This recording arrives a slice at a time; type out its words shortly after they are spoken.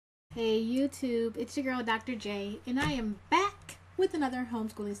Hey YouTube, it's your girl Dr. J, and I am back with another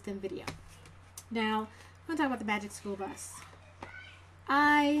homeschooling STEM video. Now, I'm going to talk about the Magic School Bus.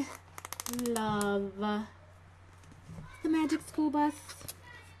 I love the Magic School Bus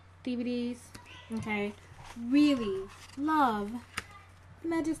DVDs, okay? Really love the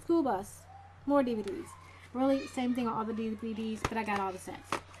Magic School Bus. More DVDs. Really, same thing on all the DVDs, but I got all the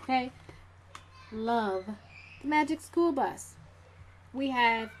sets, okay? Love the Magic School Bus. We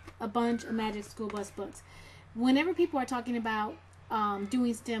have a bunch of Magic School Bus books. Whenever people are talking about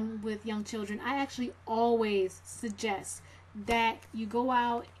doing STEM with young children, I actually always suggest that you go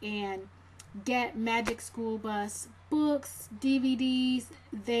out and get Magic School Bus books, DVDs.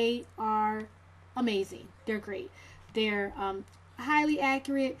 They are amazing. They're great. They're highly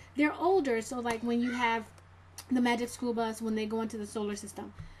accurate. They're older, so like when you have the Magic School Bus, when they go into the solar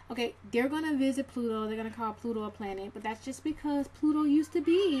system, okay, they're going to visit Pluto. They're going to call Pluto a planet, but that's just because Pluto used to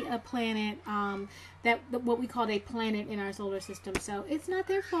be a planet, what we called a planet in our solar system. So it's not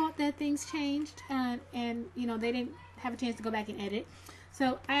their fault that things changed, and you know, they didn't have a chance to go back and edit.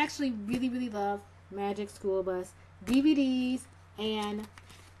 So I actually really, really love Magic School Bus DVDs and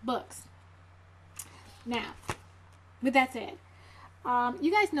books. Now, with that said,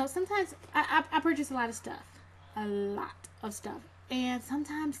 you guys know sometimes I purchase a lot of stuff, and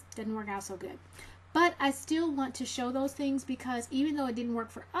sometimes it doesn't work out so good. But I still want to show those things because even though it didn't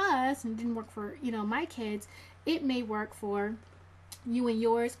work for us and didn't work for, you know, my kids, it may work for you and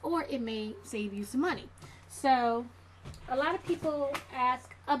yours, or it may save you some money. So a lot of people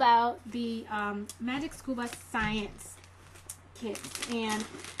ask about the Magic School Bus science kits, and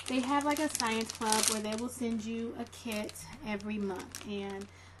they have like a science club where they will send you a kit every month, and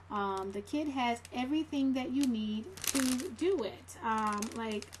the kit has everything that you need to do it.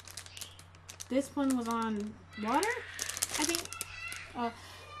 Like this one was on water, I think.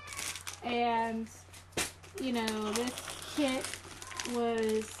 And you know, this kit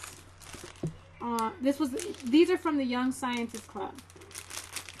was these are from the Young Scientist Club.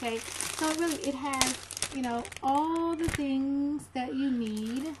 Okay, so it has, you know, all the things that you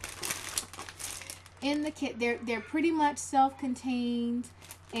need in the kit. They're pretty much self-contained.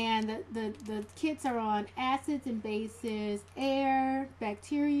 And the kits are on acids and bases, air,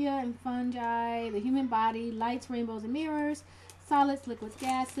 bacteria and fungi, the human body, lights, rainbows and mirrors, solids, liquids,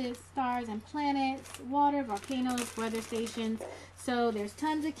 gases, stars and planets, water, volcanoes, weather stations. So there's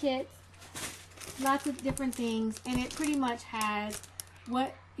tons of kits, lots of different things, and it pretty much has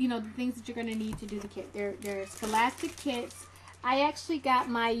what, you know, the things that you're going to need to do the kit. They're scholastic kits. I actually got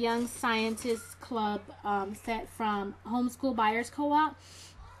my Young Scientist Club set from Homeschool Buyers Co-op,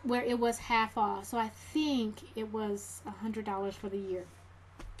 where it was half off. So I think it was $100 for the year.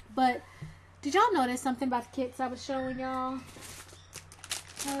 But did y'all notice something about the kits I was showing y'all?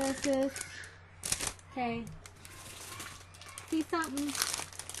 Notice this? Okay. See something?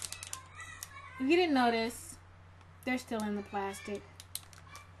 If you didn't notice, they're still in the plastic.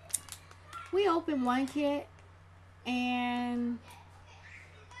 We opened one kit and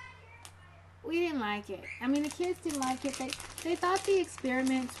we didn't like it. I mean, the kids didn't like it. They thought the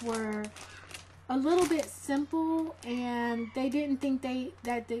experiments were a little bit simple, and they didn't think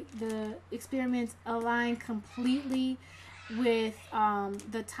that the experiments aligned completely with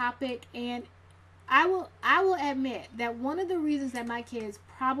the topic. And I will admit that one of the reasons that my kids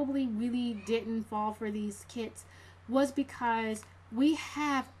probably really didn't fall for these kits was because we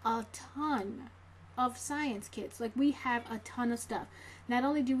have a ton of science kits. Like, we have a ton of stuff. Not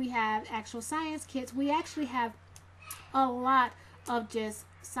only do we have actual science kits, we actually have a lot of just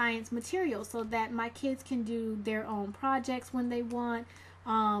science material so that my kids can do their own projects when they want.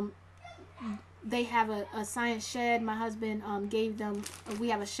 They have a science shed. My husband gave them, we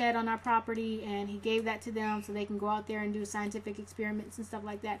have a shed on our property, and he gave that to them so they can go out there and do scientific experiments and stuff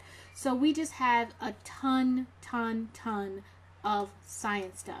like that. So we just have a ton of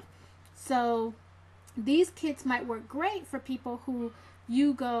science stuff. So these kits might work great for people who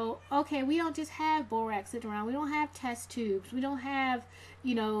you go, okay, we don't just have borax sitting around. We don't have test tubes. We don't have,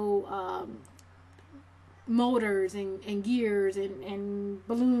 you know, motors and gears and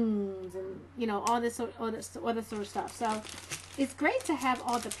balloons and, you know, all this other sort of stuff. So it's great to have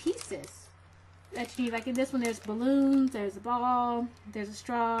all the pieces that you need. Like in this one, there's balloons, there's a ball, there's a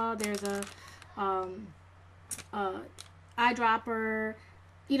straw, there's a eyedropper,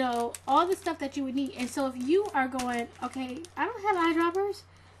 you know, all the stuff that you would need. And so if you are going, okay, I don't have eyedroppers,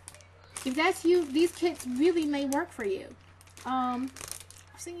 if that's you, these kits really may work for you. I've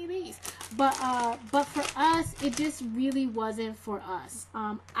seen you these, but for us, it just really wasn't for us.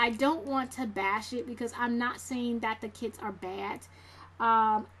 I don't want to bash it because I'm not saying that the kits are bad.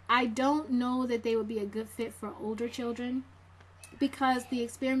 I don't know that they would be a good fit for older children because the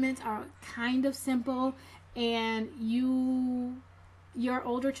experiments are kind of simple, and your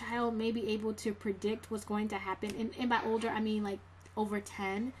older child may be able to predict what's going to happen. And by older, I mean like over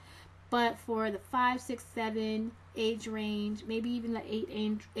 10. But for the 5, 6, 7 age range, maybe even the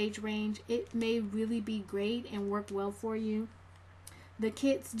 8 age range, it may really be great and work well for you. The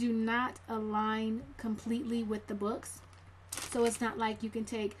kits do not align completely with the books. So it's not like you can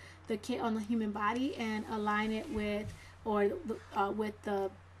take the kit on the human body and align it with, or with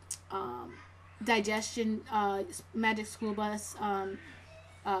the digestion Magic School Bus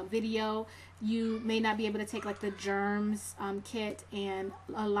video. You may not be able to take like the germs kit and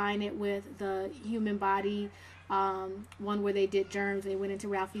align it with the human body one where they did germs. They went into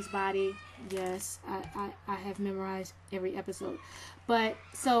Ralphie's body. Yes, I have memorized every episode. But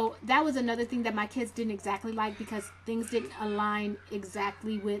so that was another thing that my kids didn't exactly like, because things didn't align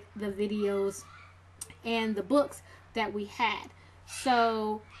exactly with the videos and the books that we had.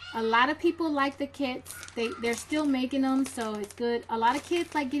 So a lot of people like the kits. They're still making them, so it's good. A lot of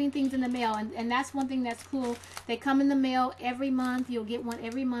kids like getting things in the mail, and that's one thing that's cool. They come in the mail every month. You'll get one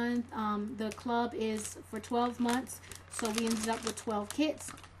every month. The club is for 12 months, so we ended up with 12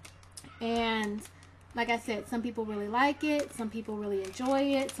 kits. And like I said, some people really like it. Some people really enjoy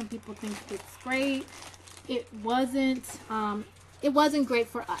it. Some people think it's great. It wasn't great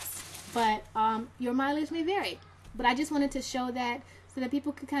for us, but your mileage may vary. But I just wanted to show that so that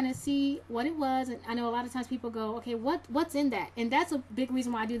people could kind of see what it was. And I know a lot of times people go, okay, what's in that? And that's a big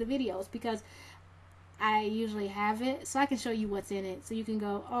reason why I do the videos, because I usually have it, so I can show you what's in it. So you can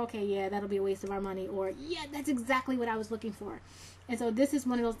go, oh, okay, yeah, that'll be a waste of our money. Or, yeah, that's exactly what I was looking for. And so this is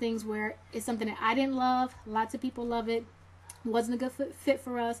one of those things where it's something that I didn't love. Lots of people love it. Wasn't a good fit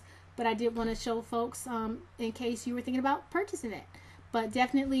for us. But I did want to show folks in case you were thinking about purchasing it. But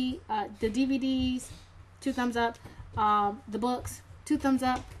definitely the DVDs, 2 thumbs up. The books, 2 thumbs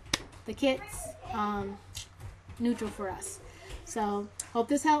up. The kits, neutral for us. So, hope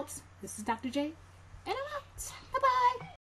this helps. This is Dr. J, and I'm out.